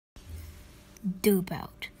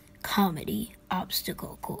DerpOut Comedy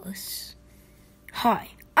Obstacle Course. Hi,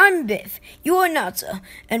 I'm Biff, your announcer,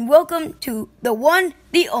 and welcome to the one,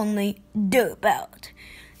 the only DerpOut.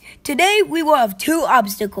 Today we will have two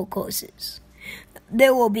obstacle courses.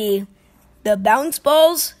 There will be the bounce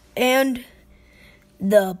balls and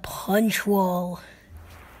the punch wall.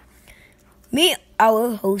 Meet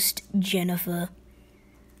our host, Jennifer.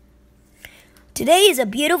 Today is a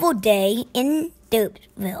beautiful day in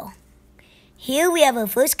Derpville. Here we have our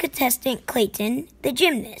first contestant, Clayton, the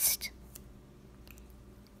gymnast.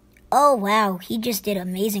 Oh wow, he just did an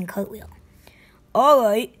amazing cartwheel.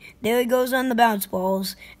 Alright, there he goes on the bounce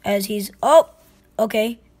balls as he's,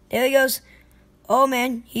 okay, there he goes. Oh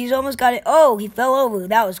man, he's almost got it. Oh, he fell over.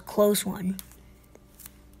 That was a close one.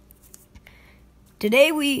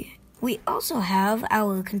 Today we also have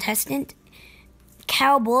our contestant,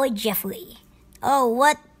 Cowboy Jeffrey. Oh,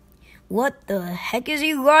 what the heck is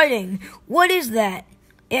he riding? What is that?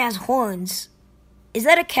 It has horns. Is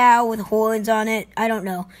that a cow with horns on it? I don't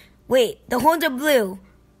know. Wait, the horns are blue.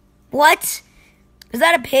 What? Is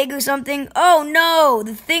that a pig or something? Oh no,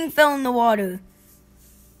 the thing fell in the water.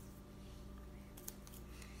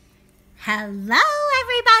 Hello,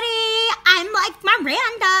 everybody. I'm like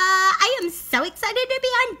Miranda. I am so excited to be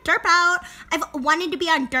on DerpOut. I've wanted to be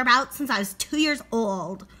on DerpOut since I was 2 years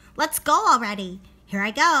old. Let's go already. Here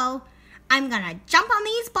I go. I'm going to jump on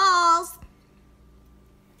these balls.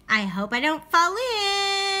 I hope I don't fall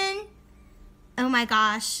in. Oh my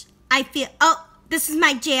gosh. This is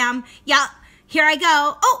my jam. Yeah, here I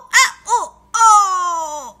go. Oh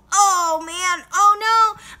man. Oh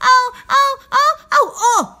no.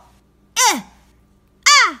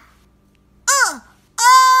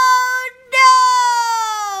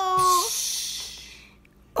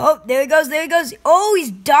 Oh, there he goes. Oh, he's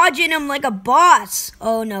dodging him like a boss.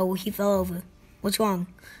 Oh no, he fell over. What's wrong?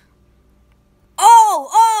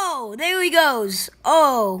 Oh, there he goes.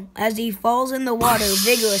 Oh, as he falls in the water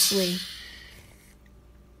vigorously.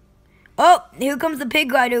 Oh, here comes the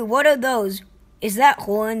pig rider. What are those? Is that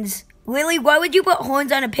horns? Really? Why would you put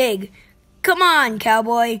horns on a pig? Come on,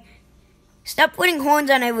 cowboy. Stop putting horns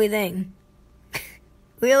on everything.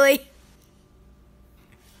 Really?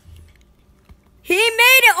 He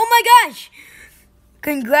made it! Oh my gosh!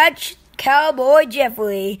 Congrats, Cowboy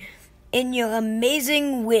Jeffrey, in your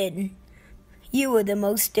amazing win. You were the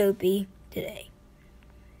most dopey today.